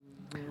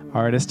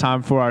All right, it's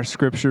time for our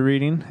scripture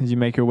reading as you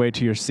make your way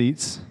to your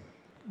seats.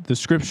 The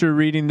scripture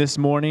reading this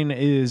morning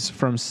is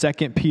from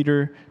 2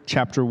 Peter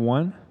chapter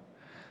 1,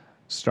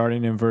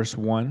 starting in verse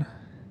 1.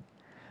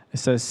 It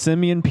says,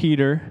 Simeon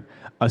Peter,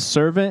 a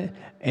servant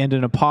and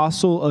an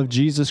apostle of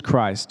Jesus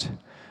Christ,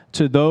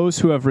 to those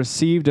who have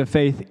received a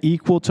faith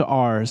equal to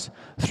ours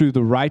through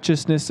the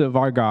righteousness of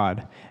our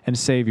God and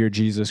Savior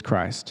Jesus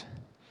Christ.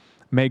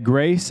 May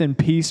grace and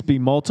peace be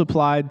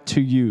multiplied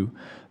to you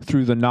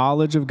through the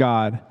knowledge of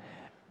God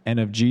and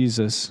of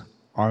Jesus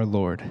our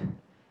Lord.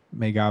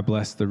 May God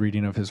bless the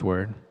reading of his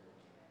word.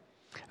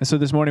 And so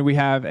this morning we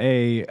have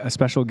a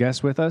special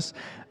guest with us,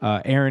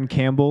 Aaron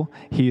Campbell.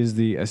 He is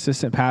the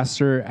assistant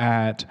pastor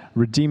at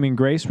Redeeming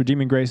Grace.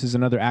 Redeeming Grace is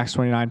another Acts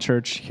 29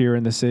 church here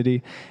in the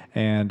city,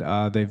 and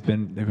they've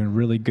been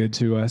really good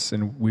to us,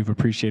 and we've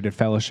appreciated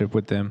fellowship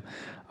with them.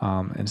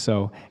 And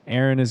so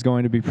Aaron is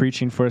going to be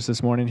preaching for us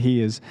this morning. He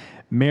is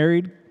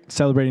married,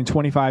 celebrating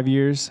 25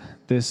 years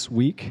this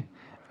week.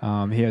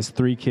 He has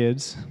 3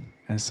 kids,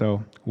 and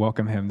so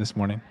welcome him this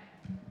morning.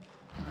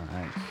 All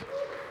right.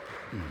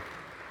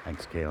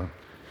 Thanks, Caleb.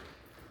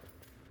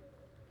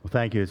 Well,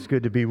 thank you. It's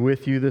good to be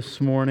with you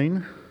this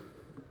morning.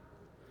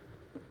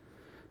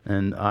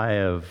 And I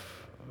have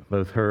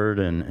both heard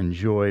and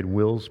enjoyed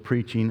Will's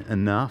preaching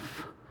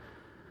enough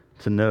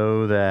to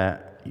know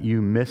that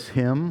you miss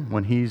him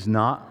when he's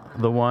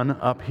not the one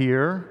up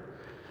here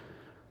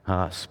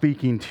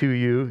speaking to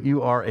you.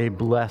 You are a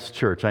blessed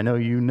church. I know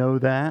you know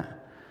that.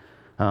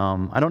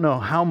 I don't know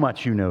how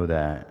much you know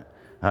that.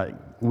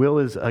 Will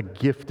is a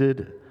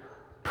gifted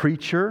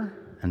preacher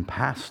and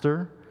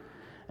pastor,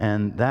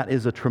 and that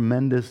is a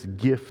tremendous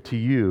gift to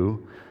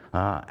you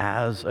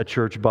as a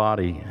church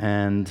body.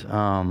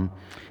 And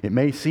it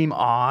may seem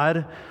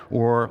odd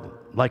or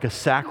like a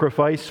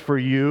sacrifice for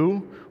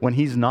you when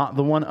he's not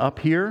the one up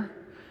here,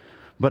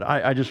 but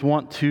I just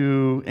want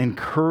to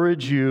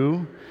encourage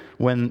you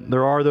when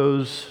there are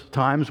those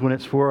times when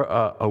it's for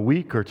a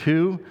week or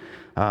two,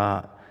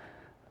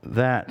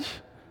 that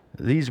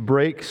these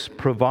breaks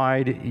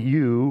provide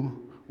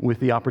you with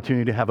the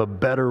opportunity to have a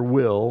better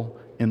Will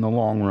in the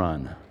long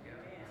run.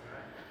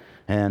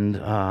 And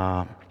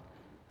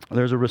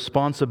there's a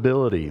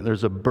responsibility,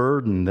 there's a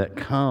burden that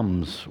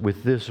comes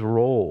with this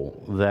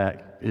role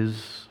that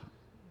is,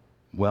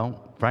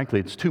 well, frankly,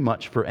 it's too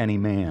much for any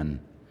man.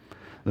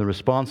 The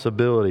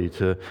responsibility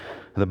to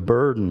the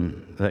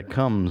burden that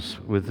comes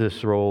with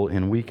this role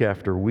in week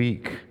after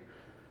week,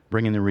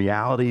 bringing the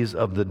realities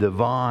of the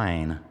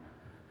divine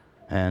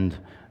and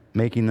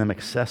making them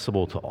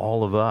accessible to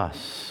all of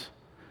us.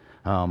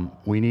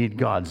 We need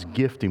God's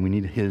gifting. We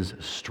need His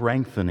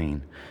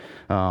strengthening.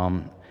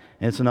 And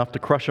it's enough to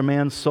crush a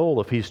man's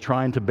soul if he's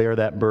trying to bear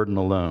that burden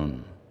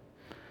alone.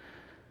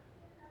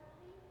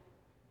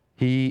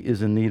 He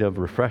is in need of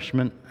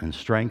refreshment and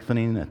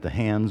strengthening at the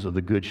hands of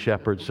the Good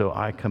Shepherd. So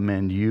I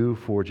commend you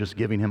for just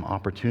giving him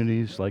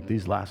opportunities like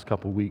these last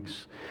couple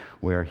weeks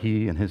where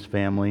he and his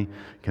family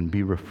can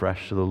be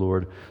refreshed to the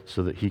Lord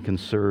so that he can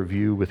serve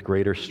you with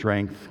greater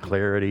strength,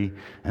 clarity,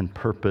 and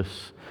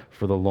purpose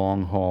for the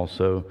long haul.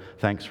 So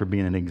thanks for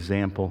being an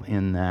example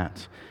in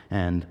that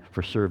and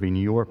for serving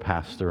your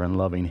pastor and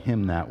loving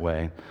him that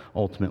way.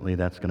 Ultimately,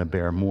 that's going to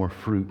bear more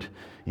fruit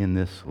in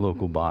this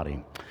local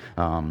body,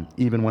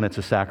 even when it's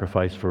a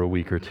sacrifice for a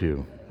week or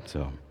two.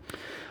 So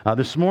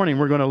this morning,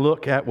 we're going to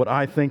look at what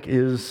I think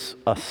is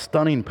a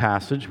stunning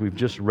passage. We've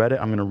just read it.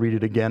 I'm going to read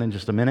it again in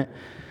just a minute.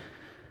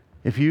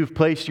 If you've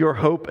placed your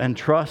hope and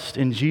trust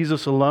in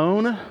Jesus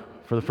alone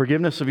for the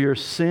forgiveness of your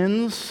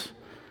sins,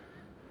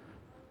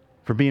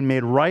 for being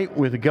made right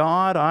with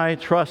God, I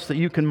trust that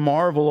you can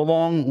marvel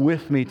along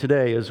with me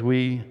today as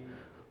we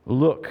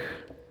look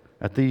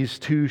at these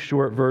 2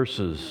 short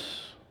verses.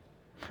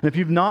 And if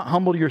you've not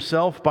humbled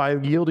yourself by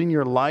yielding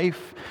your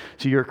life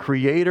to your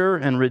Creator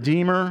and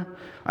Redeemer,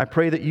 I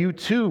pray that you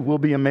too will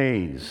be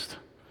amazed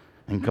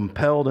and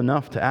compelled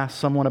enough to ask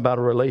someone about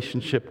a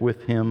relationship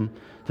with Him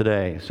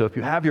today. So if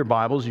you have your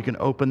Bibles, you can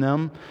open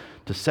them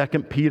to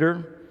 2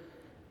 Peter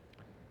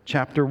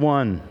chapter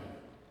 1.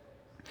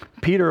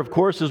 Peter, of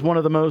course, is one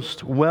of the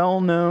most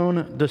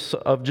well-known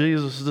of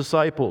Jesus'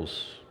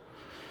 disciples.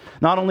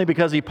 Not only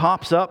because he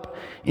pops up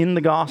in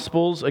the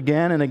Gospels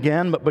again and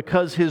again, but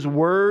because his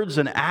words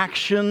and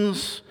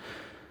actions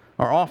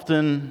are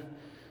often,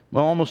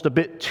 well, almost a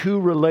bit too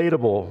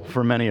relatable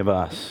for many of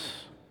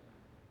us.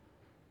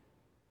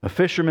 A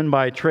fisherman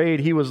by trade,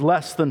 he was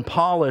less than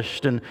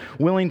polished and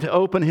willing to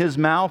open his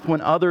mouth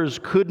when others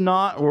could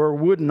not or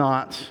would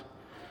not.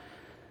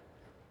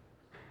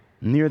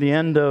 Near the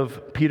end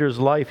of Peter's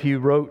life, he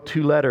wrote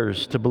 2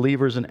 letters to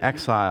believers in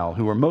exile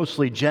who were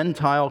mostly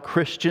Gentile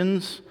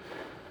Christians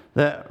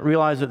that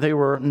realized that they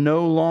were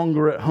no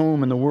longer at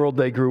home in the world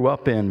they grew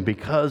up in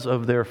because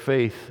of their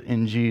faith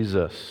in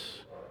Jesus.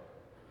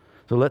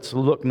 So let's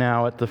look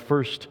now at the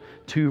first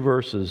 2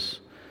 verses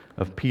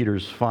of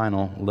Peter's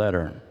final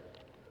letter.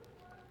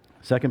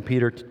 2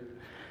 Peter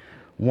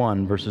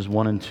 1, verses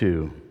 1 and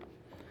 2.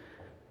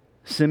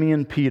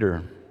 Simeon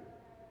Peter,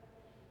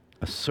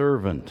 a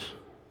servant,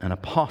 an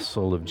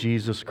apostle of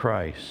Jesus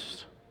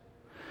Christ,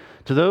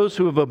 To those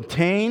who have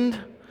obtained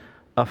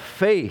a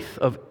faith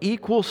of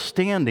equal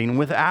standing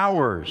with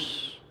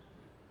ours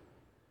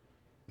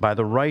by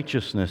the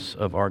righteousness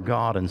of our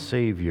God and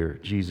Savior,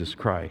 Jesus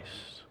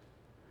Christ.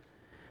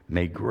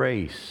 May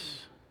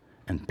grace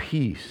and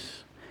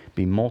peace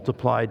be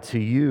multiplied to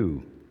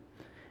you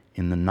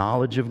in the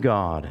knowledge of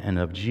God and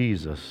of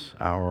Jesus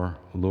our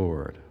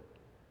Lord.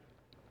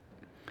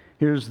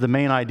 Here's the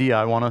main idea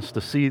I want us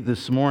to see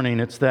this morning.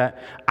 It's that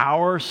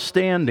our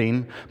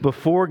standing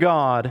before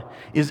God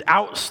is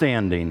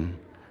outstanding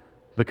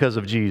because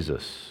of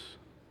Jesus.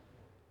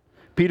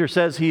 Peter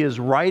says he is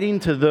writing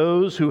to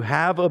those who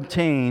have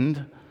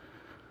obtained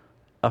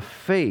a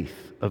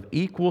faith of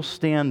equal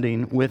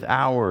standing with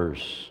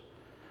ours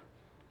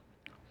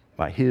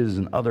by his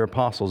and other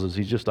apostles, as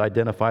he just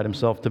identified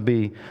himself to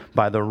be,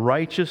 by the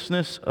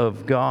righteousness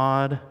of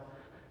God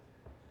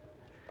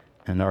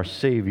and our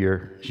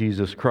Savior,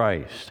 Jesus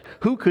Christ.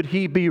 Who could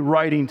he be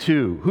writing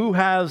to? Who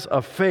has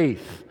a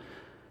faith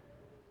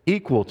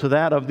equal to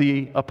that of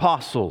the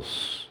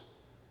apostles?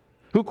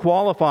 Who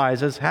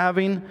qualifies as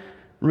having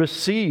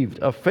received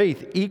a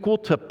faith equal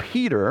to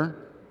Peter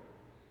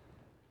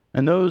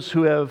and those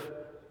who have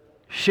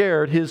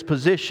shared his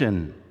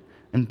position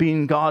in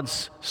being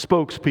God's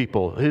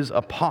spokespeople, his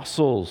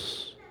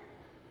apostles?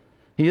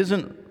 He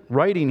isn't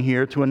writing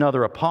here to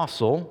another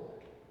apostle.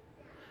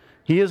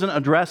 He isn't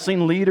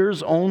addressing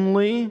leaders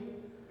only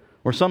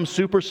or some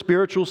super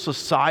spiritual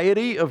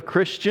society of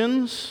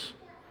Christians.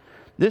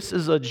 This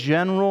is a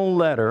general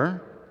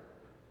letter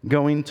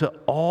going to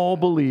all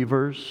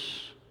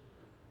believers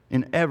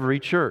in every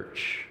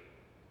church.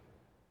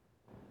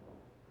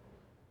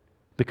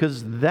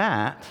 Because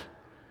that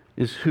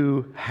is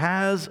who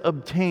has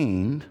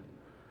obtained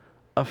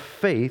a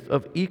faith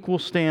of equal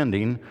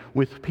standing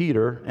with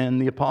Peter and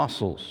the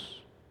apostles.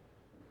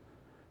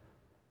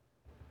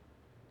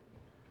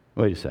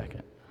 Wait a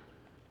second.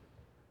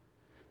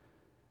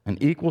 An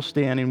equal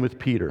standing with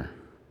Peter,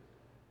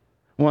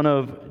 one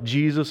of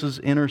Jesus'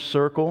 inner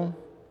circle.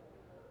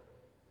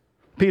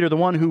 Peter, the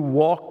one who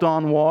walked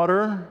on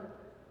water.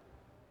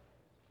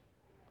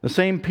 The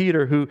same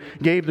Peter who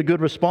gave the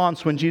good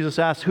response when Jesus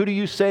asked, "Who do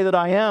you say that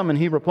I am?" And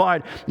he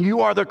replied,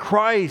 "You are the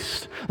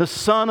Christ, the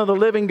Son of the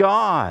living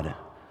God."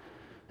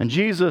 And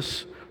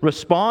Jesus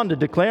responded,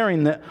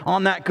 declaring that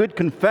on that good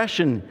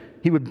confession,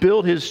 he would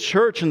build his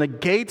church and the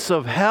gates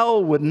of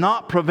hell would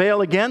not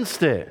prevail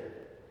against it.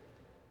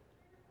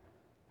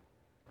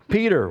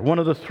 Peter, one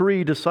of the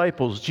 3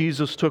 disciples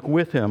Jesus took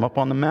with him up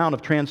on the Mount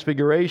of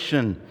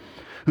Transfiguration,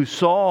 who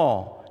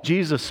saw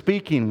Jesus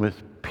speaking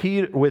with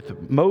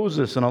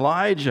Moses and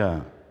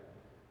Elijah.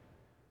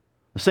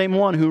 The same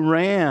one who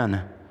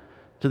ran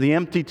to the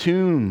empty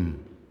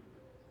tomb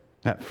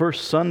that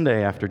first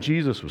Sunday after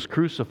Jesus was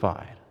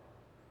crucified.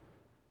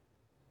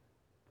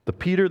 The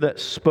Peter that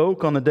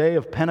spoke on the day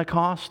of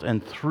Pentecost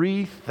and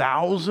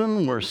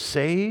 3,000 were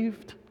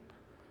saved.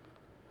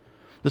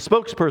 The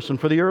spokesperson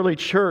for the early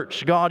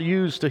church God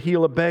used to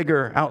heal a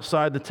beggar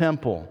outside the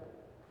temple.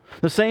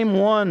 The same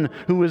one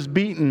who was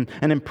beaten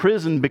and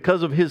imprisoned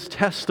because of his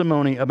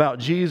testimony about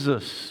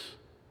Jesus.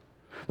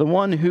 The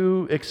one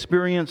who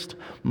experienced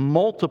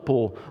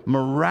multiple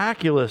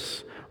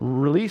miraculous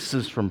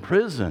releases from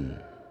prison.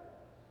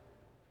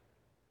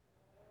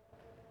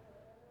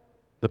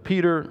 The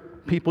Peter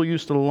people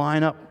used to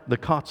line up the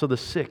cots of the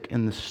sick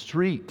in the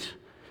street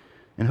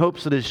in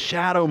hopes that his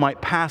shadow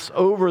might pass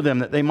over them,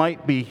 that they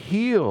might be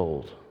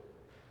healed.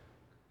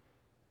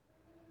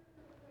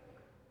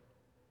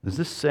 Is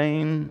this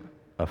saying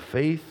a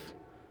faith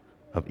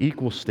of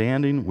equal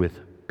standing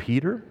with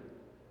Peter?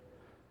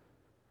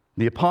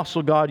 The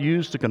apostle God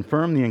used to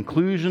confirm the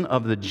inclusion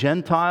of the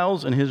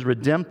Gentiles in his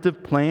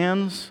redemptive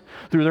plans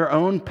through their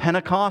own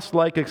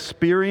Pentecost-like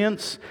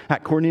experience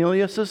at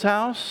Cornelius'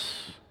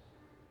 house?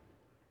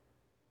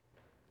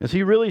 Is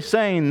he really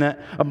saying that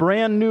a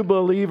brand new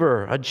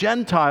believer, a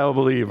Gentile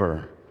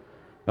believer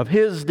of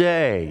his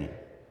day,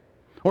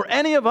 or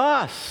any of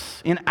us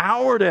in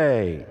our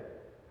day,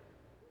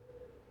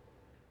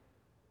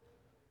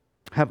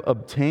 have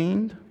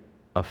obtained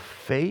a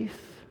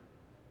faith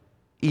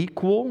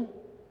equal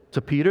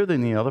to Peter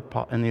and the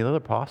other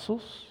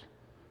apostles?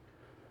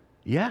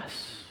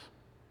 Yes.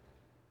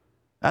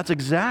 That's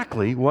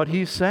exactly what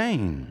he's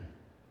saying.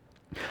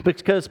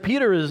 Because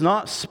Peter is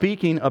not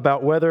speaking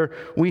about whether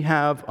we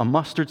have a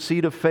mustard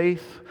seed of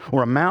faith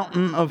or a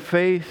mountain of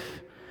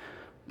faith,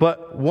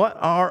 but what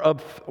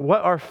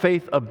our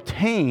faith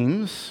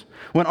obtains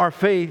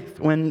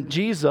when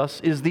Jesus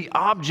is the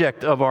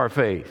object of our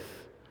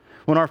faith.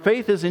 When our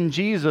faith is in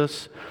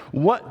Jesus,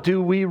 what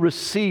do we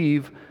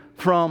receive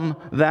from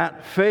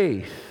that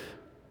faith?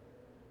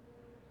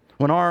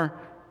 When our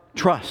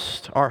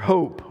trust, our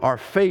hope, our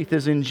faith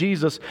is in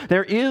Jesus,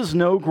 there is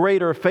no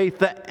greater faith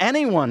that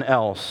anyone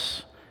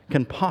else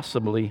can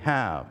possibly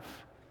have.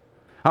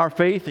 Our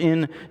faith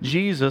in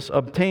Jesus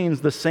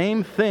obtains the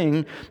same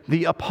thing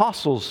the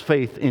apostles'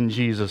 faith in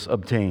Jesus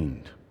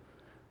obtained,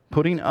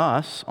 putting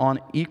us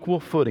on equal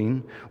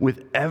footing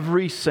with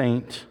every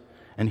saint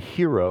and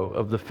hero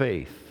of the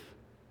faith.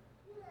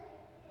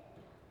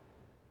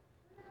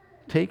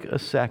 take a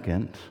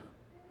second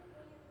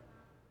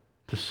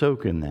to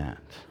soak in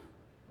that.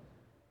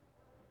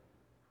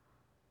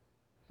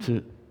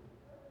 To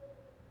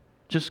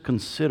just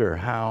consider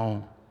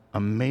how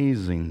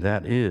amazing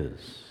that is.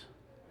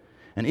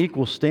 An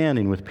equal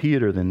standing with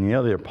Peter than the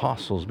other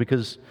apostles,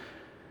 because,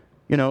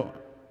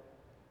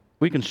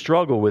 we can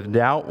struggle with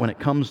doubt when it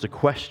comes to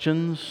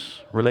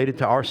questions related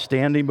to our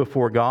standing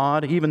before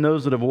God, even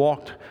those that have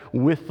walked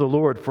with the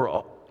Lord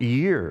for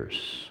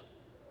years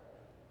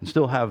and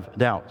still have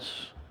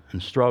doubts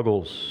and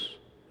struggles.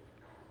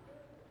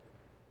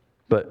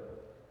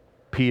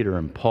 But Peter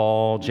and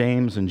Paul,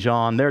 James and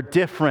John, they're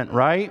different,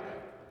 right?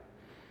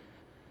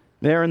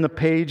 They're in the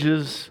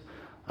pages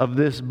of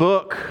this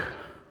book.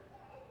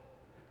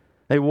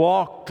 They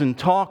walked and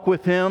talked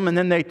with him, and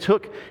then they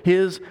took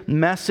his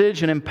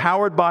message, and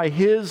empowered by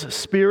his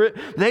Spirit,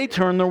 they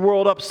turned the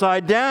world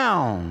upside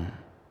down.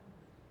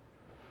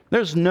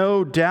 There's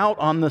no doubt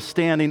on the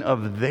standing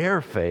of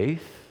their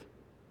faith.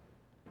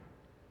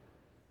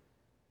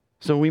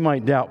 So we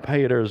might doubt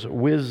Peter's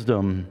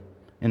wisdom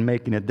in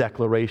making a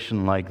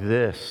declaration like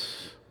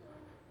this,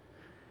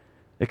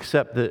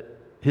 except that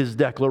his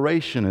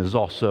declaration is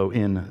also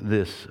in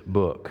this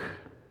book.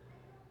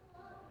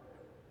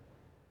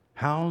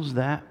 How's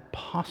that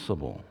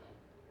possible?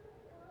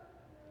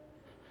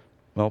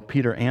 Well,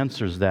 Peter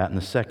answers that in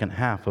the second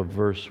half of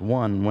verse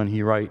 1 when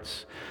he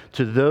writes,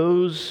 "To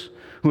those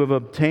who have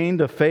obtained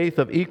a faith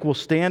of equal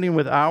standing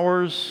with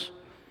ours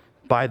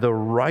by the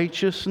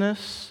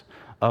righteousness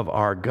of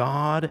our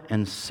God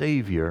and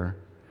Savior,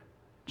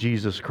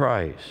 Jesus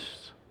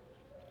Christ."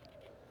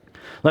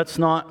 Let's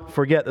not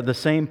forget that the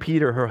same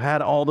Peter who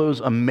had all those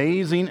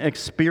amazing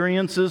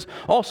experiences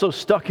also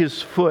stuck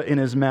his foot in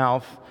his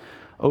mouth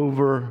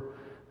over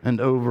and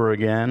over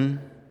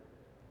again,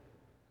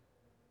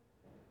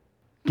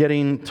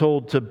 getting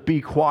told to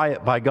be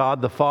quiet by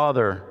God the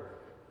Father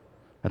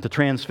at the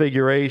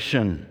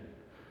Transfiguration,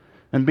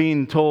 and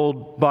being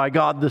told by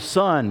God the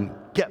Son,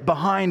 "Get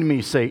behind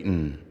me,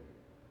 Satan."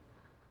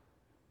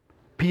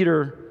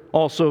 Peter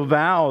also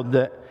vowed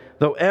that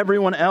though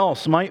everyone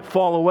else might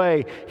fall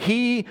away,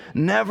 he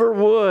never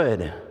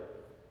would.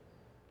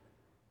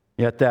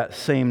 Yet that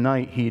same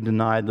night he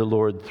denied the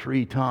Lord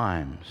 3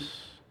 times.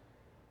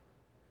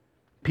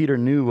 Peter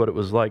knew what it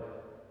was like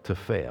to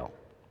fail.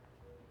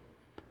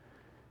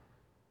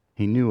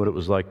 He knew what it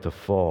was like to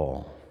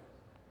fall.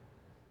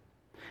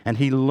 And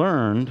he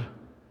learned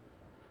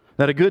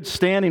that a good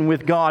standing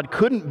with God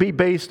couldn't be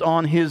based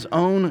on his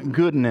own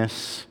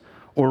goodness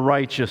or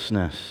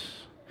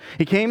righteousness.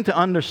 He came to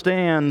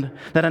understand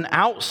that an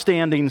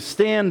outstanding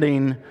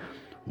standing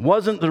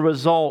wasn't the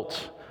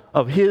result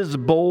of his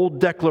bold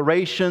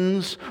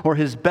declarations or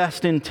his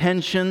best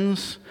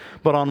intentions,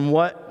 but on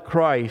what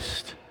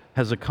Christ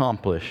has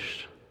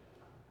accomplished.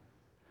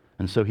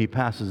 And so he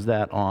passes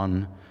that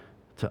on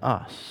to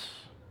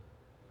us.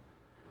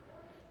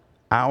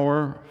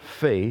 Our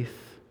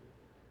faith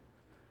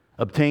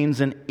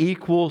obtains an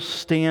equal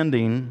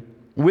standing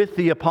with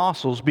the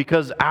apostles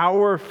because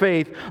our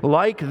faith,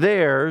 like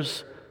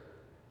theirs,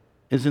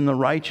 is in the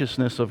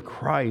righteousness of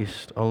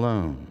Christ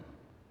alone,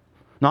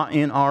 not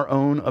in our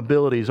own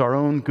abilities, our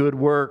own good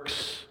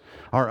works,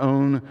 our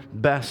own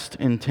best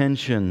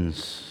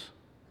intentions.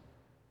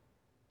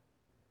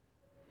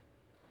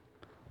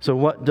 So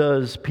what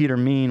does Peter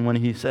mean when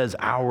he says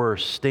our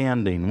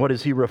standing? What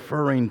is he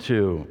referring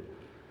to?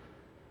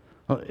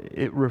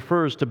 It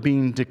refers to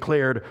being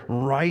declared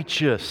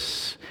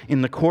righteous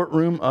in the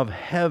courtroom of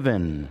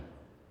heaven.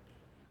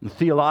 The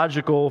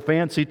theological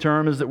fancy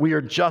term is that we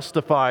are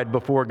justified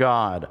before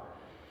God.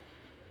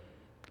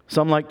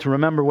 Some like to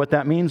remember what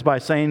that means by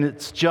saying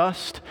it's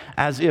just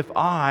as if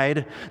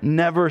I'd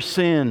never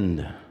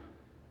sinned.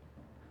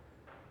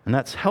 And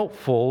that's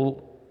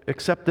helpful,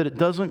 except that it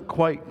doesn't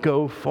quite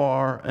go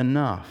far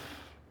enough.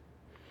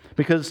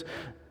 Because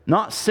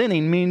not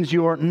sinning means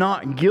you're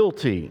not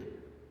guilty.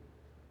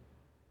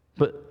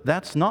 But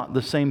that's not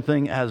the same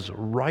thing as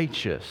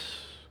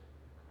righteous.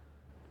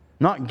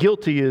 Not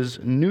guilty is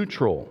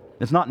neutral.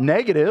 It's not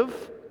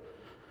negative.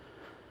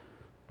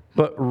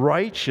 But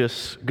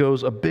righteous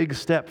goes a big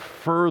step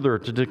further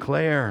to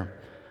declare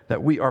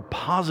that we are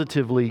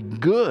positively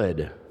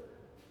good.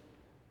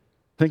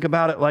 Think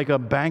about it like a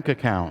bank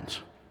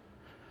account.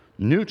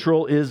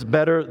 Neutral is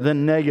better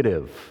than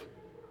negative.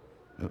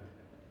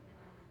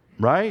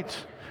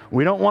 Right?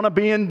 We don't want to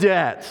be in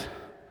debt.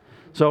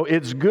 So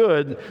it's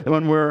good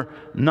when we're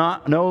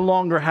no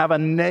longer have a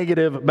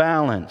negative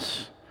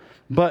balance.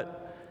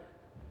 But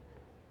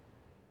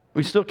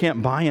we still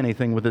can't buy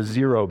anything with a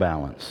zero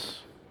balance.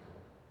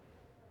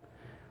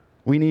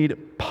 We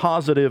need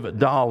positive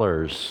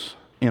dollars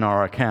in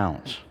our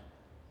account.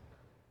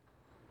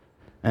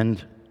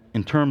 And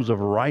in terms of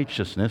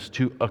righteousness,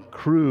 to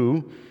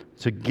accrue,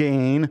 to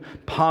gain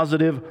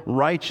positive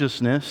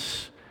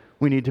righteousness,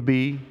 we need to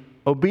be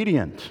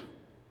obedient.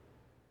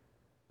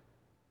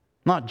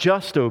 Not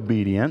just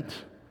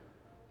obedient,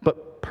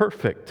 but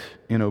perfect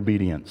in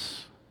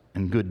obedience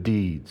and good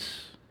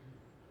deeds.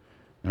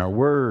 In our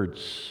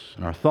words,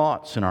 in our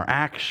thoughts, in our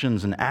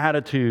actions and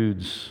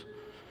attitudes,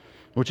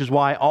 which is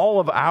why all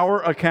of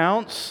our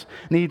accounts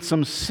need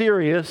some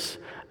serious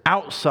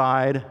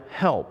outside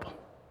help.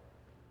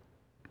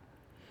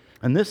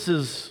 And this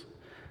is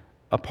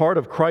a part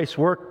of Christ's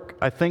work.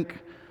 I think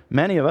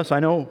many of us, I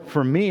know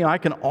for me, I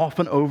can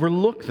often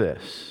overlook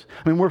this.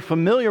 I mean, we're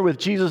familiar with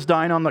Jesus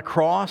dying on the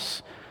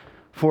cross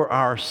for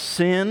our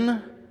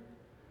sin.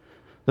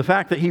 The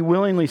fact that he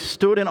willingly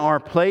stood in our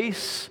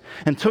place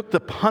and took the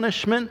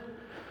punishment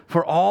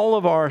for all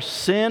of our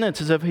sin.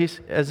 It's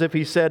as if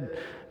he said,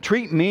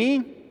 treat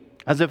me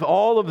as if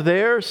all of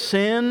their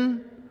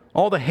sin,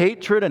 all the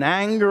hatred and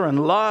anger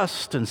and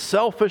lust and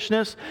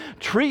selfishness,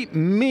 treat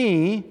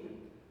me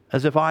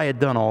as if I had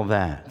done all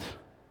that.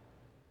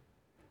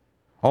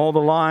 All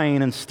the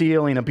lying and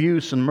stealing,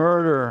 abuse and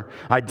murder,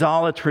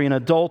 idolatry and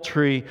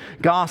adultery,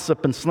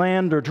 gossip and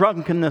slander,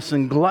 drunkenness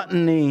and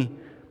gluttony,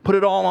 put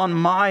it all on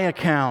my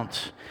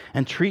account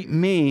and treat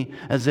me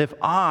as if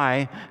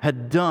I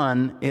had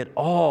done it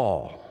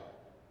all.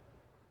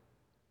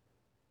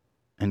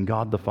 And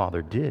God the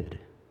Father did.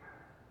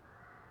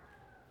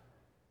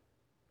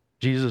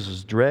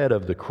 Jesus' dread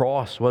of the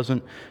cross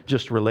wasn't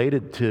just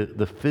related to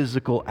the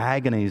physical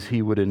agonies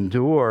he would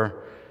endure,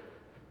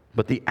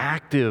 but the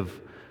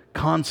active,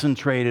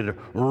 concentrated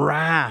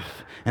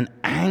wrath and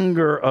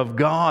anger of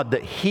God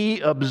that he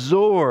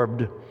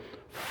absorbed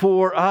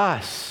for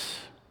us,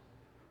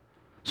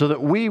 so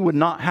that we would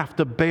not have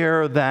to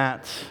bear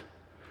that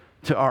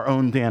to our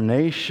own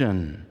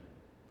damnation.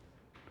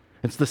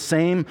 It's the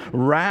same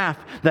wrath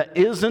that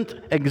isn't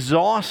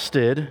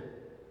exhausted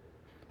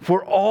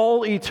for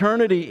all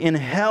eternity in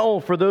hell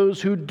for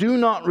those who do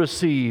not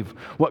receive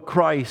what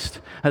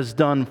Christ has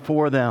done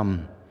for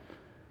them,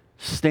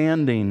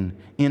 standing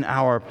in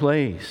our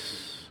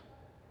place.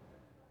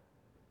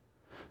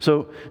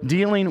 So,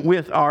 dealing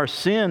with our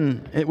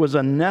sin, it was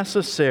a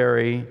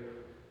necessary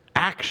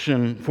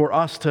action for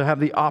us to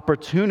have the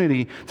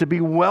opportunity to be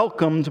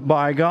welcomed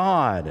by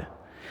God.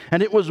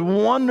 And it was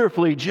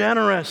wonderfully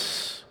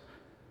generous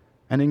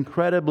and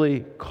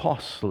incredibly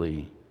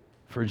costly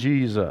for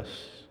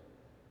Jesus.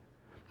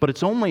 But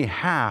it's only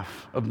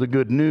half of the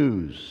good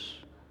news.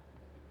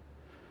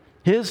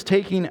 His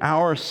taking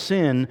our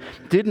sin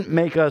didn't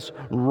make us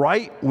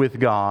right with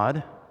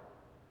God.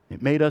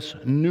 It made us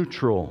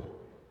neutral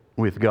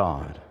with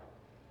God.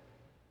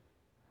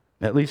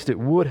 At least it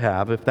would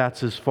have if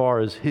that's as far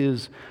as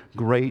his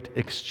great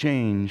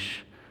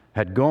exchange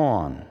had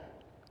gone.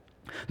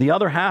 The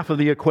other half of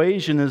the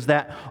equation is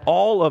that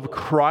all of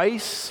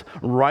Christ's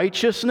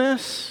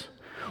righteousness,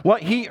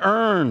 what he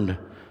earned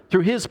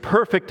through his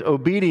perfect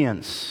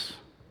obedience,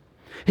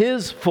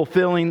 his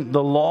fulfilling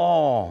the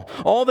law,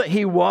 all that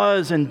he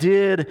was and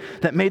did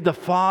that made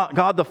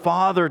God the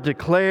Father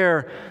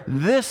declare,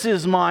 "This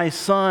is my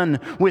Son,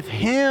 with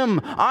him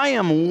I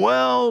am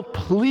well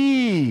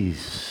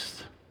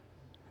pleased."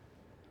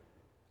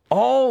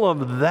 All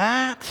of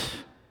that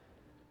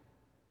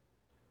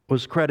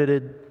was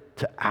credited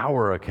to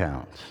our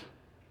account.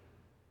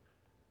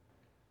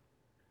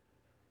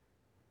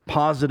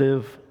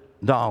 Positive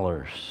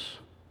dollars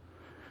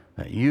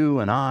that you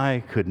and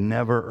I could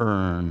never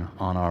earn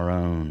on our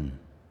own.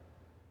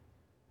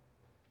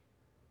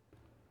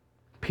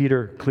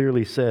 Peter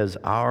clearly says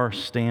our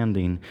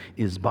standing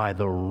is by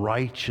the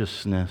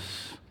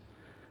righteousness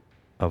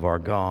of our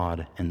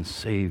God and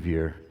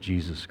Savior,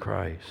 Jesus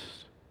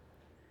Christ.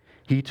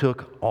 He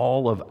took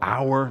all of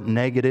our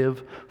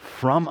negative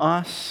from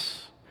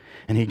us,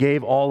 and he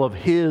gave all of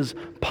his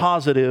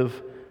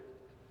positive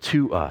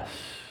to us.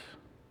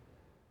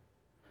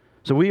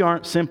 So we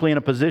aren't simply in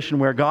a position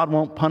where God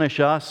won't punish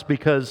us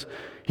because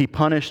he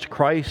punished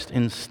Christ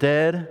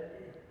instead.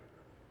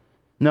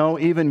 No,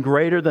 even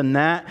greater than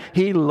that,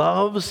 he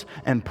loves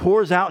and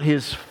pours out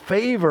his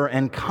favor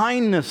and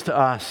kindness to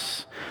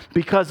us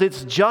because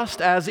it's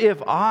just as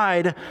if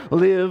I'd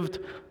lived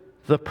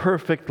the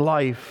perfect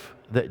life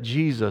that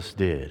Jesus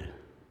did.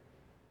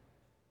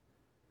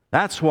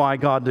 That's why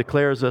God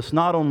declares us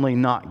not only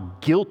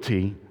not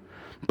guilty,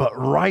 but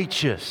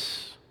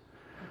righteous,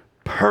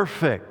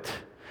 perfect,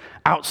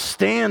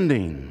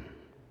 outstanding.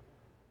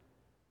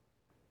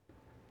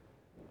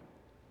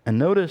 And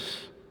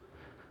notice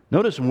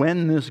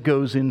when this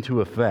goes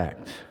into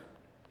effect.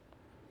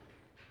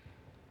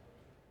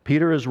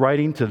 Peter is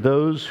writing to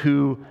those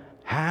who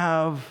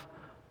have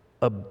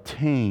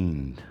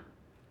obtained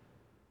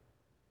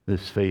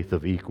this faith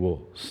of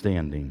equal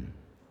standing.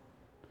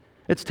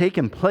 It's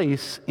taken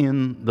place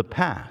in the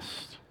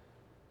past,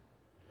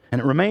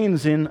 and it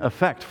remains in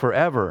effect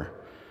forever.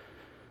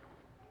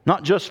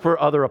 Not just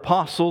for other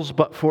apostles,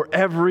 but for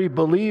every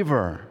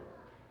believer.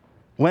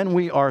 When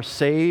we are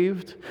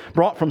saved,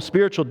 brought from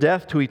spiritual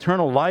death to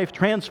eternal life,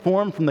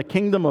 transformed from the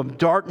kingdom of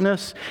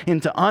darkness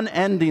into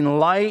unending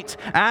light,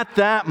 at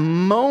that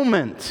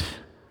moment,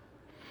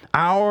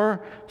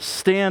 our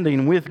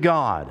standing with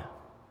God,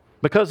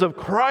 because of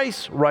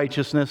Christ's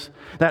righteousness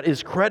that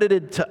is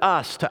credited to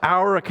us, to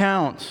our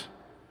account,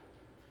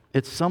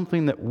 it's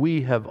something that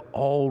we have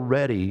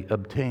already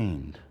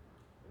obtained.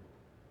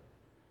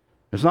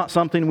 It's not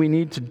something we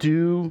need to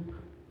do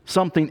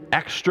something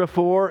extra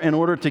for in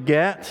order to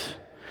get.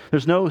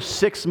 There's no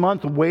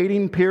 6-month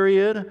waiting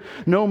period,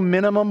 no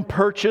minimum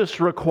purchase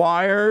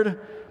required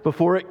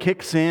before it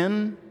kicks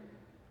in.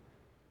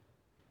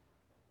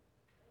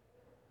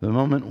 The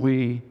moment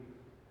we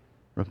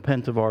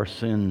repent of our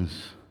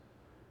sins,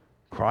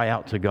 cry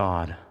out to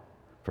God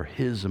for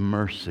His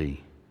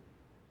mercy,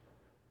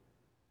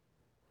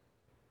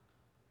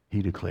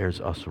 He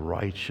declares us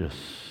righteous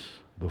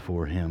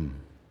before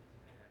Him.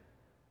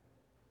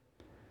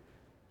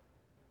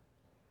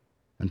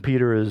 And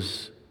Peter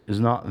is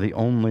not the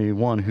only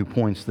one who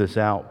points this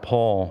out.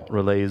 Paul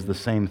relays the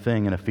same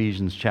thing in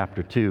Ephesians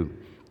chapter 2.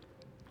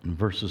 In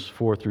verses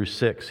 4 through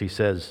 6, he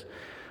says,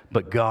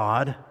 "But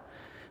God,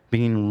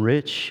 being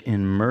rich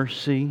in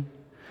mercy,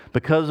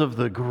 because of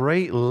the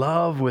great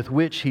love with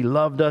which He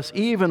loved us,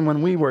 even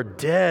when we were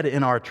dead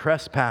in our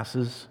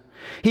trespasses,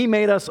 He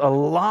made us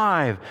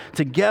alive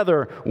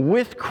together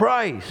with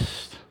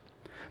Christ.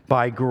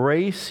 By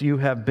grace you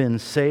have been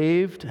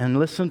saved," and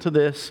listen to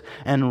this,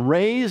 "and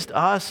raised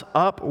us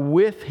up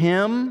with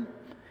Him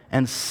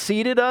and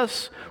seated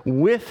us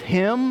with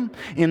Him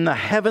in the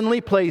heavenly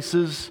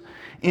places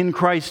in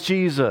Christ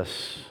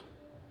Jesus."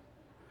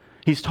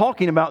 He's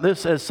talking about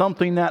this as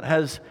something that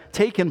has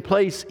taken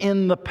place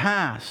in the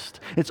past.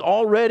 It's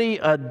already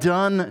a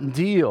done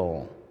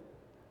deal.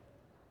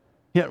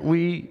 Yet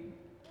we're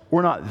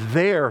not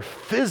there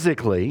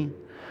physically,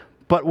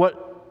 but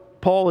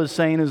what Paul is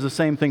saying is the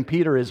same thing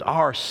Peter is.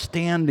 Our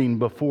standing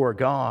before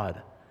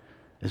God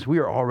is we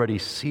are already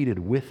seated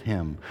with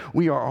Him.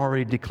 We are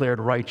already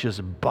declared righteous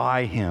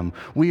by Him.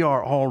 We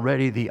are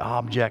already the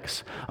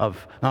objects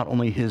of not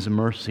only His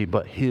mercy,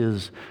 but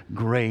His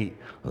great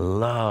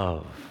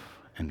love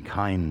and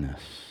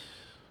kindness.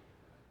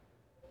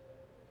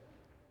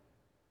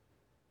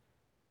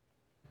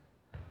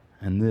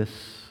 And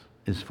this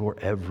is for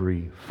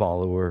every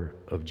follower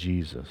of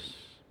Jesus.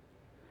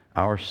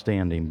 Our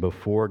standing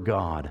before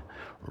God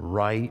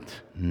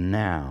right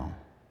now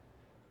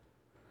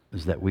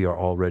is that we are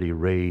already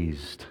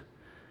raised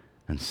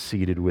and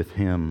seated with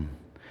Him,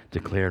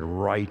 declared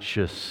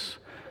righteous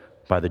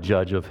by the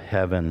Judge of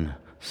heaven,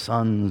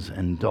 sons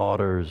and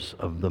daughters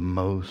of the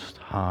Most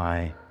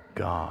High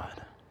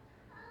God.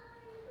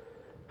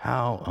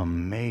 How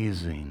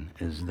amazing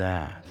is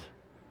that?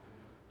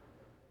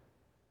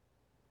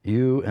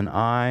 You and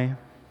I,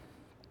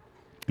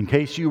 in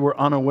case you were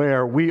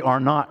unaware, we are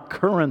not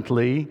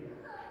currently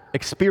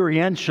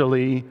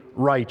experientially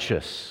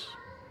righteous.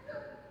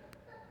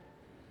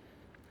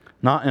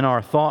 Not in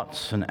our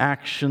thoughts and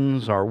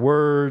actions, our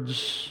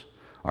words,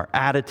 our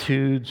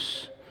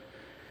attitudes.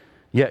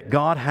 Yet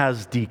God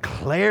has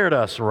declared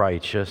us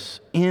righteous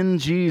in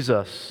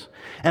Jesus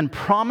and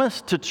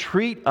promised to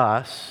treat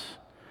us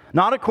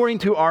not according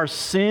to our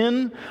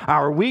sin,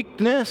 our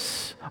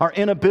weakness, our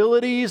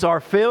inabilities, our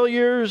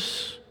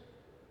failures,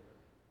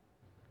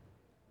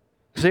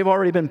 because they've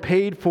already been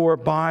paid for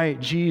by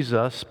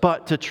Jesus,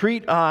 but to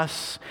treat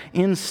us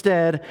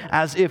instead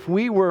as if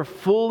we were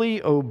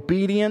fully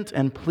obedient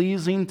and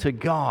pleasing to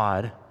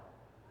God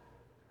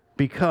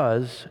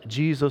because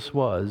Jesus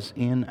was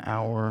in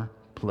our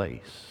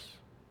place.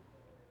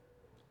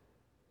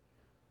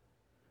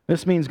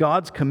 This means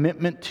God's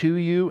commitment to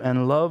you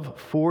and love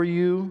for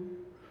you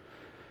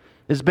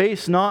is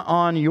based not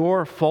on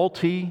your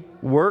faulty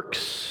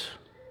works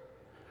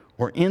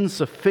or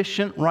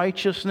insufficient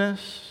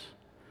righteousness,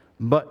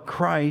 but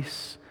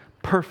Christ's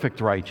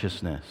perfect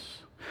righteousness.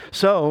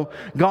 So,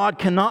 God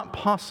cannot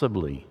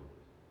possibly,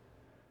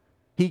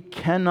 He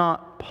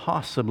cannot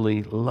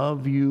possibly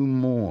love you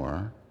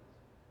more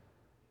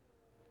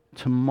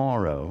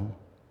tomorrow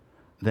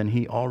than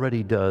He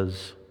already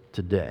does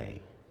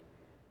today.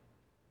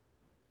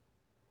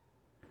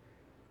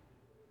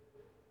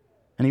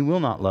 And He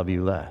will not love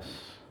you less.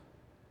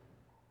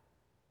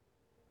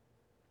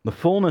 The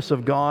fullness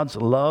of God's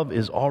love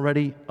is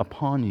already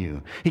upon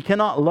you. He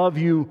cannot love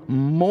you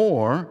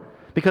more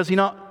because He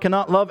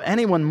cannot love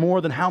anyone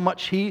more than how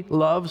much He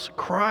loves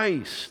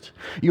Christ.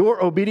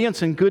 Your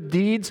obedience and good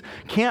deeds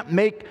can't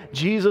make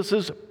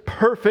Jesus'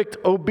 perfect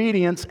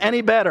obedience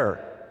any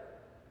better.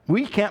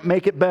 We can't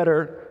make it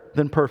better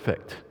than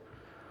perfect.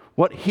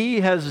 What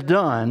He has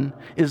done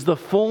is the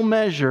full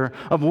measure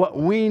of what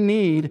we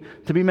need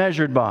to be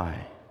measured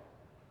by.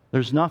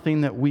 There's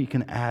nothing that we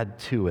can add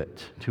to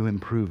it to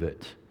improve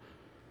it.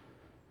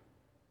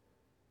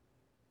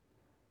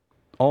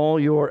 All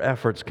your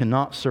efforts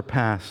cannot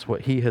surpass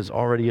what He has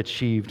already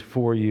achieved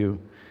for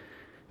you.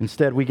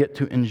 Instead, we get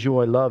to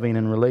enjoy loving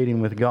and relating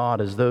with God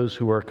as those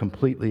who are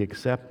completely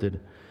accepted,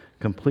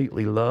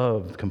 completely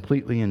loved,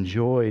 completely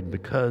enjoyed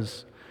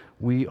because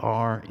we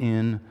are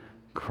in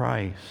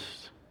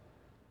Christ.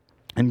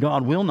 And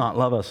God will not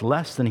love us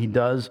less than He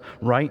does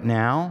right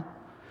now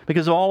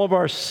because all of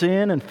our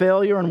sin and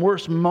failure and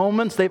worst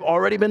moments, they've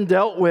already been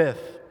dealt with.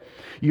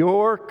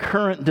 Your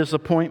current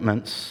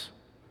disappointments,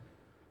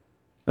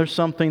 there's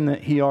something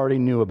that He already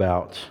knew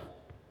about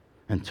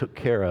and took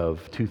care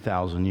of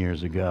 2,000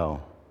 years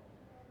ago.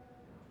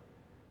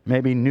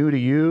 Maybe new to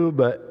you,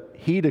 but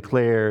He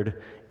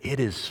declared, "It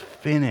is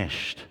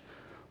finished,"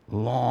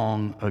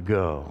 long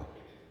ago.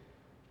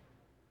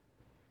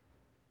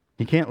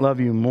 He can't love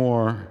you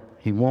more.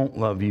 He won't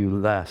love you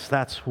less.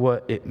 That's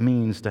what it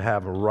means to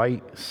have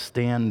right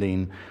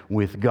standing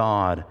with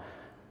God,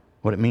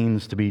 what it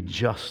means to be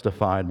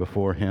justified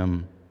before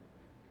Him.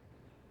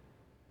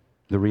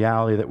 The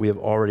reality that we have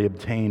already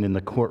obtained in the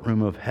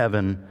courtroom of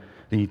heaven,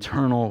 the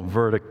eternal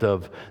verdict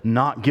of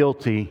not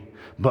guilty,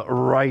 but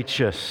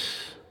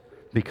righteous,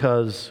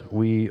 because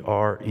we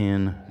are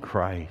in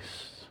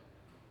Christ.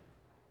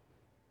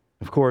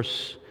 Of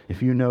course,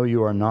 if you know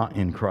you are not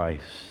in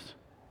Christ,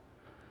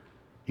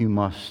 you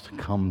must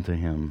come to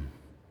Him.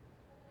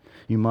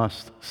 You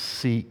must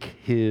seek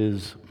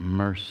His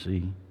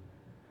mercy.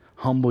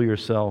 Humble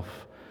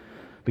yourself,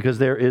 because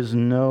there is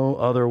no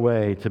other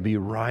way to be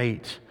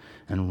right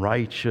and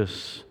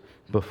righteous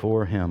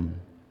before Him.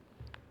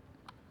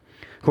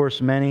 Of course,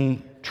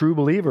 many true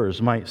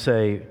believers might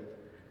say,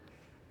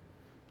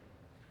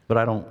 but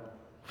I don't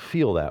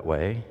feel that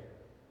way.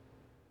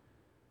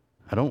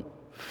 I don't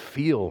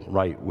feel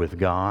right with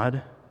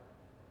God.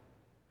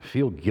 I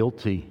feel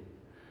guilty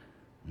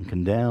and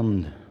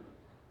condemned.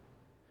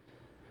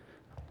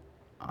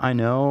 I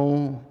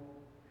know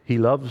He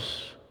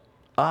loves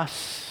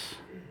us,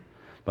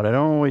 but I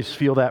don't always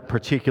feel that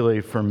particularly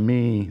for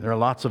me. There are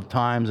lots of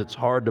times it's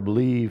hard to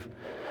believe.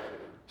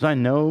 Because I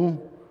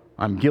know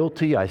I'm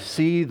guilty. I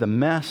see the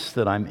mess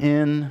that I'm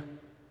in.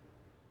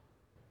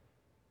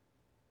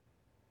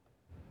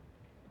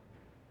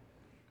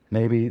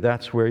 Maybe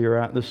that's where you're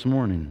at this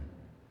morning.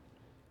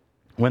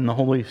 When the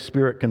Holy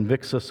Spirit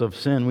convicts us of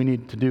sin, we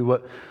need to do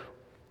what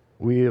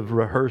we have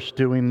rehearsed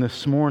doing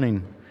this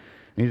morning.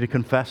 We need to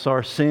confess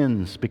our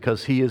sins,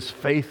 because He is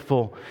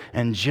faithful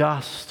and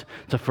just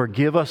to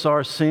forgive us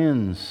our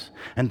sins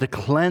and to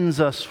cleanse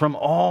us from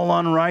all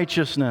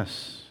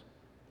unrighteousness.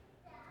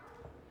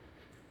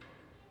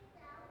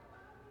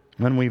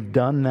 When we've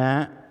done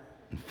that,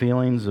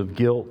 feelings of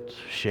guilt,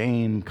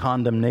 shame,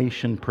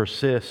 condemnation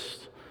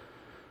persist.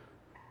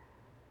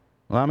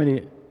 Allow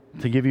me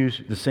to give you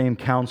the same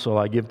counsel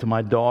I give to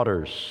my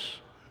daughters,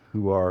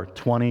 who are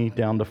 20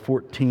 down to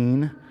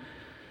 14.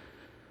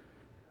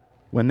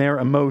 When their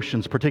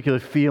emotions,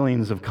 particularly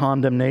feelings of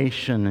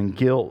condemnation and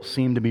guilt,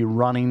 seem to be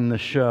running the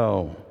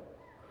show,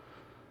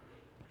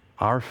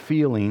 our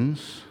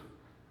feelings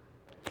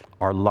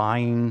are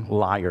lying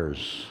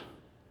liars.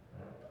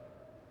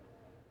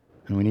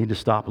 And we need to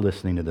stop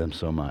listening to them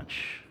so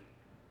much.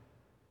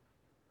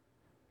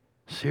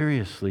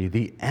 Seriously,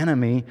 the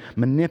enemy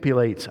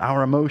manipulates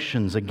our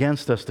emotions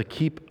against us to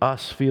keep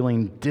us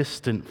feeling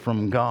distant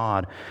from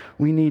God.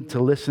 We need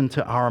to listen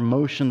to our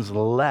emotions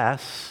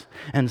less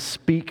and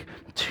speak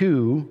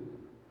to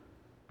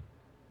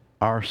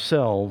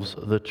ourselves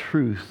the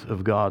truth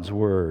of God's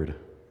Word.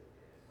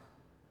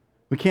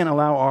 We can't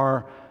allow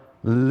our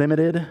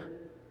limited,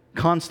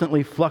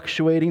 constantly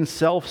fluctuating,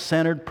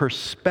 self-centered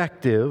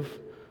perspective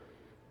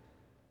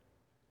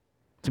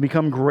to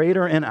become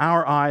greater in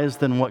our eyes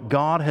than what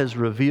God has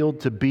revealed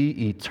to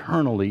be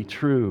eternally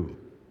true.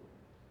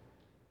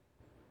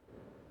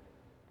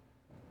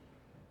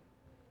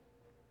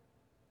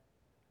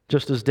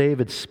 Just as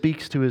David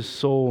speaks to his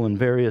soul in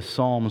various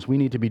psalms, we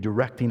need to be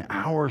directing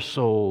our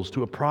souls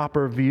to a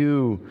proper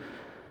view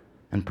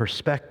and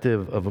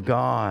perspective of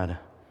God,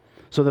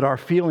 so that our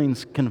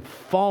feelings can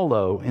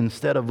follow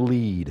instead of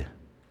lead.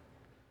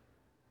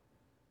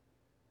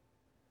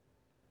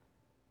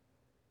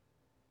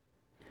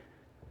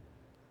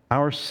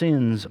 Our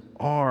sins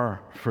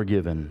are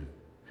forgiven,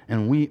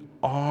 and we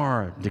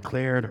are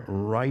declared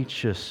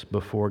righteous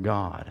before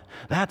God.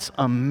 That's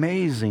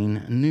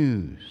amazing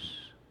news.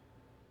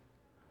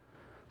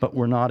 But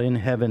we're not in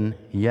heaven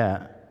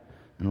yet,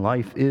 and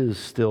life is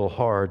still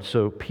hard.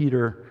 So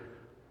Peter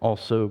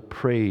also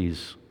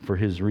prays for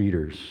his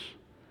readers.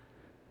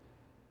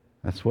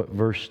 That's what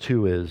verse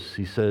 2 is.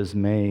 He says,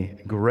 "May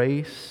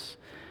grace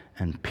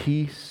and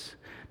peace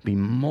be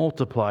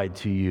multiplied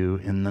to you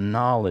in the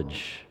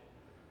knowledge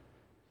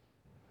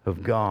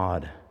of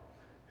God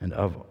and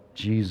of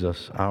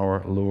Jesus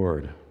our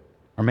Lord."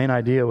 Our main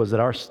idea was that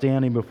our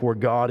standing before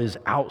God is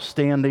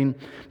outstanding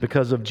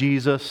because of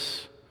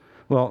Jesus.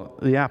 Well,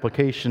 the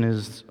application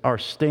is our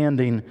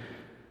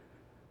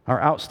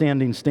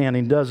outstanding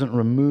standing doesn't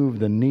remove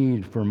the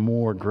need for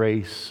more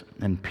grace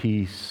and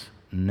peace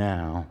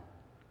now.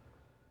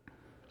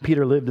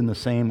 Peter lived in the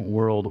same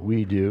world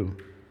we do.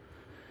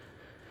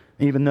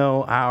 Even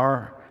though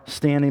our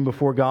standing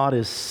before God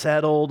is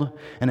settled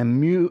and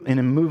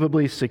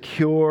immovably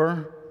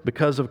secure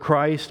because of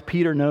Christ,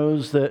 Peter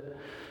knows that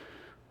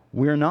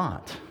we're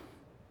not.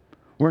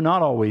 We're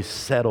not always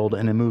settled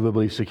and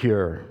immovably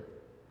secure.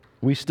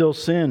 We still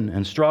sin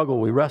and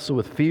struggle. We wrestle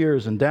with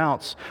fears and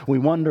doubts. We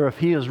wonder if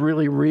He is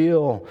really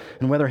real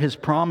and whether His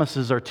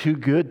promises are too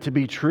good to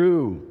be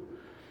true.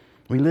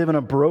 We live in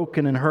a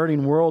broken and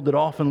hurting world that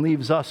often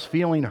leaves us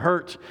feeling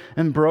hurt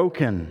and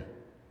broken.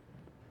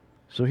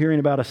 So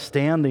hearing about a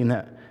standing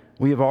that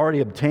we have already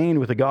obtained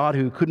with a God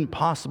who couldn't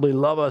possibly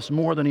love us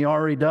more than He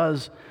already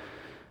does,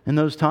 in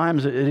those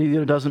times it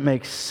either doesn't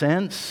make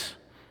sense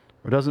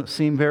or doesn't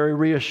seem very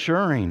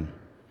reassuring.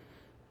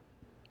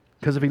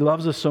 Because if he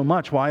loves us so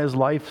much, why is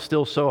life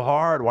still so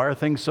hard? Why are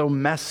things so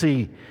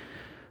messy?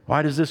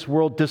 Why does this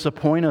world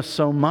disappoint us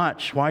so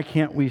much? Why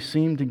can't we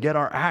seem to get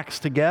our acts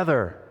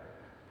together?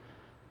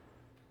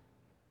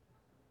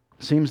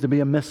 Seems to be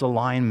a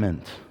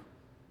misalignment.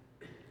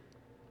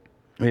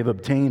 We have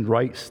obtained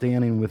right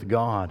standing with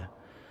God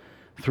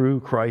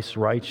through Christ's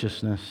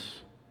righteousness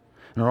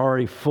and are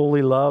already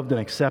fully loved and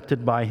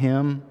accepted by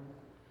Him.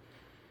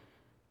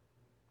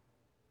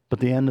 But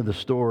the end of the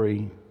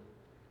story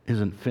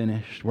isn't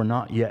finished. We're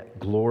not yet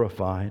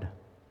glorified.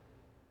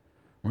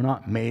 We're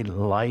not made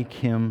like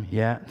Him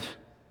yet.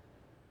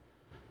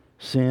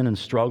 Sin and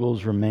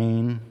struggles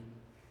remain.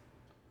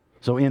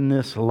 So in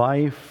this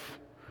life,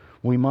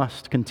 we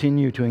must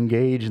continue to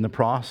engage in the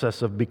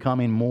process of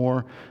becoming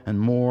more and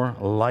more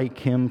like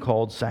Him,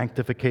 called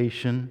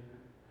sanctification,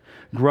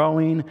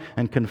 growing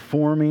and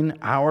conforming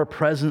our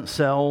present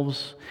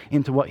selves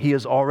into what He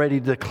has already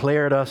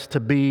declared us to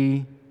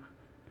be,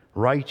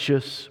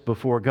 righteous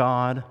before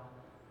God,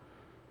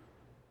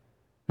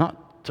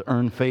 not to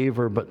earn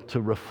favor, but to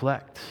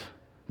reflect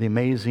the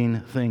amazing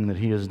thing that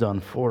He has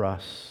done for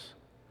us.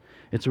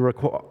 It's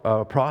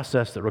a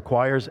process that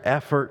requires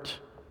effort,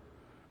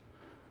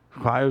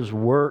 requires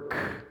work,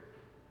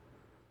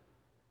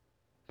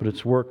 but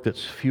it's work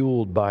that's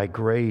fueled by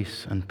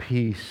grace and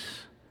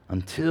peace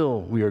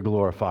until we are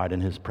glorified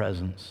in His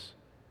presence.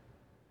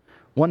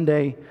 One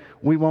day,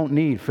 we won't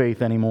need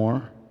faith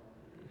anymore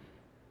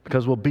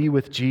because we'll be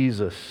with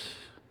Jesus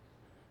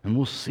and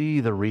we'll see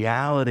the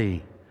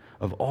reality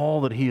of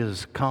all that He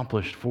has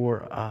accomplished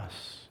for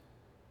us.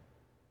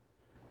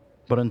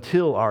 But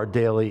until our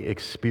daily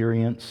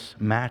experience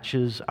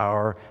matches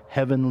our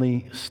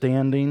heavenly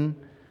standing,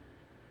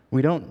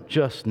 we don't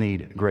just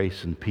need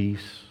grace and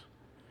peace.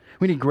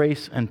 We need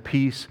grace and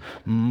peace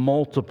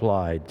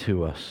multiplied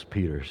to us,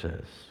 Peter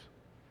says.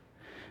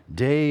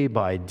 Day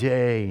by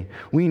day,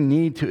 we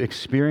need to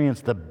experience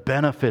the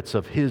benefits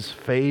of His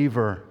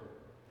favor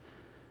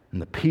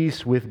and the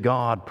peace with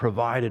God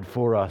provided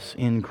for us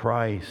in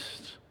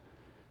Christ.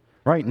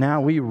 Right now,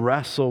 we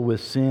wrestle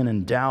with sin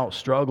and doubt,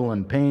 struggle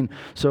and pain.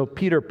 So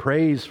Peter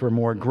prays for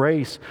more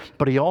grace,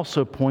 but he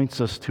also points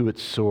us to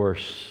its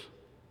source.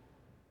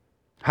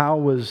 How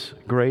was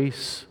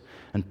grace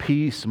and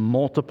peace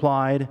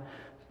multiplied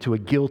to a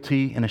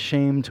guilty and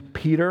ashamed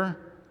Peter?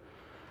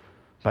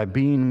 By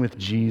being with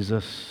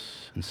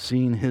Jesus and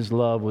seeing His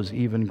love was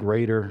even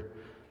greater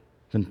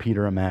than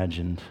Peter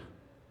imagined.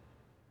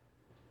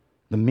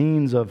 The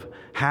means of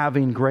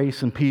having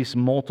grace and peace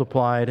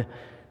multiplied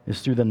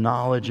is through the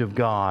knowledge of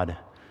God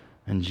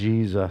and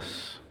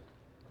Jesus.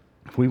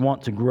 If we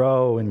want to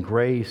grow in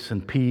grace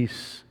and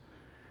peace,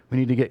 we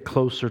need to get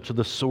closer to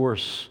the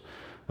source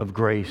of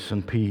grace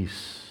and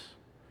peace.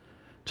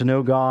 To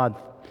know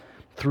God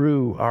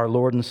through our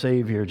Lord and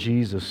Savior,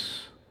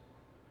 Jesus.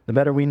 The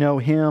better we know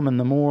Him and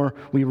the more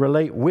we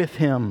relate with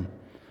Him,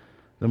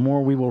 the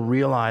more we will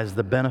realize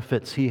the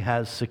benefits He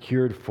has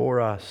secured for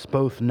us,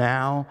 both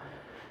now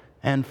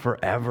and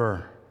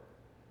forever.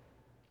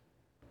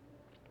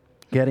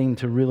 Getting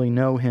to really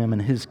know Him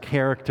and His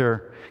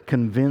character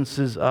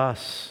convinces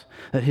us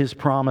that His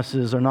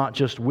promises are not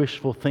just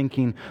wishful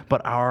thinking,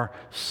 but our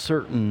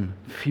certain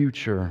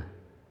future.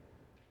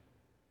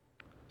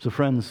 So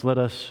friends, let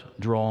us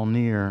draw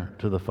near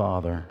to the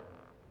Father.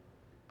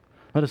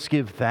 Let us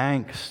give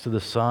thanks to the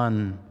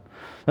Son.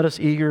 Let us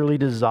eagerly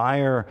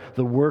desire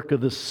the work of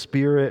the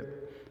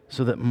Spirit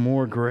so that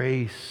more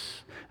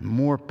grace and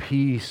more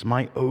peace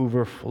might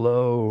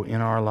overflow in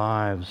our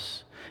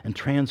lives and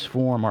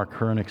transform our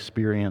current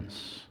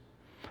experience.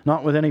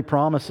 Not with any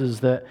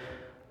promises that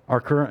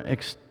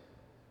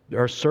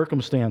our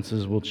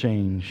circumstances will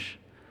change,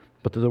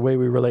 but the way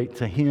we relate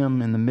to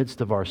Him in the midst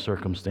of our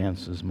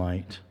circumstances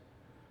might.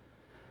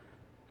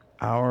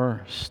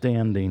 Our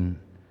standing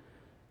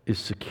is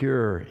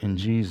secure in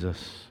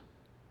Jesus.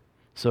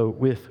 So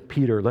with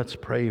Peter, let's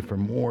pray for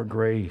more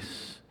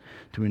grace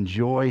to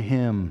enjoy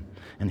Him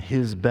and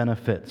His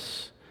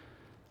benefits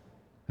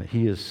that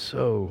He is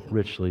so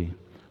richly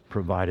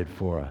provided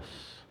for us.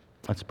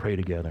 Let's pray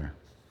together.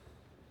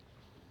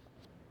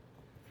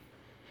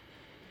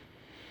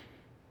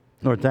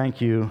 Lord, thank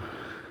You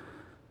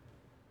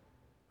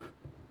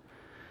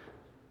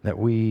that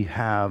we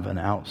have an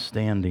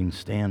outstanding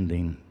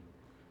standing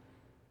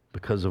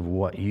because of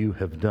what You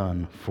have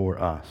done for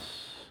us.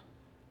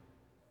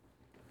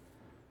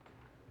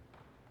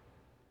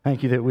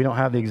 Thank You that we don't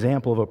have the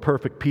example of a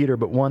perfect Peter,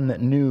 but one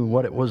that knew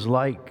what it was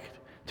like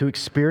to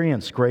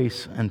experience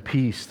grace and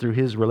peace through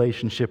his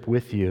relationship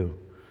with You.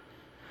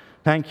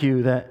 Thank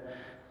You that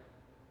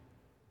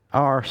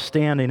our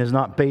standing is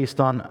not based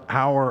on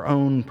our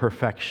own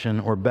perfection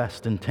or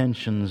best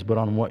intentions, but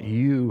on what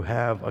You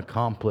have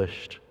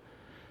accomplished,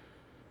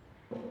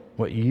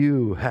 what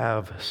You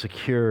have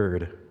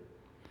secured.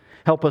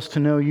 Help us to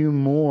know You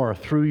more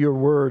through Your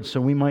word so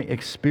we might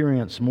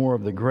experience more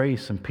of the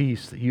grace and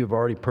peace that You have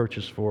already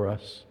purchased for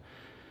us.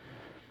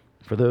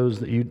 For those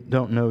that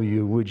don't know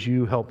You, would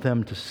You help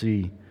them to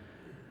see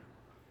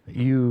that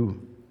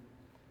You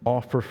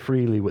offer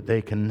freely what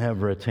they can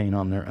never attain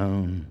on their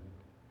own.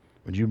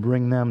 Would you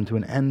bring them to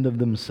an end of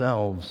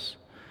themselves,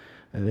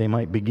 that they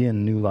might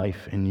begin new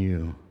life in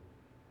you?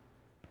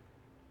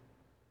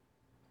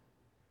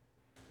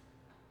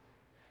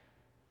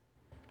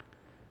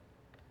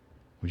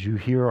 Would you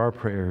hear our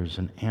prayers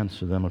and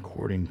answer them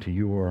according to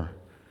your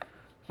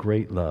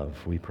great love,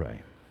 we pray.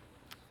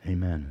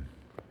 Amen.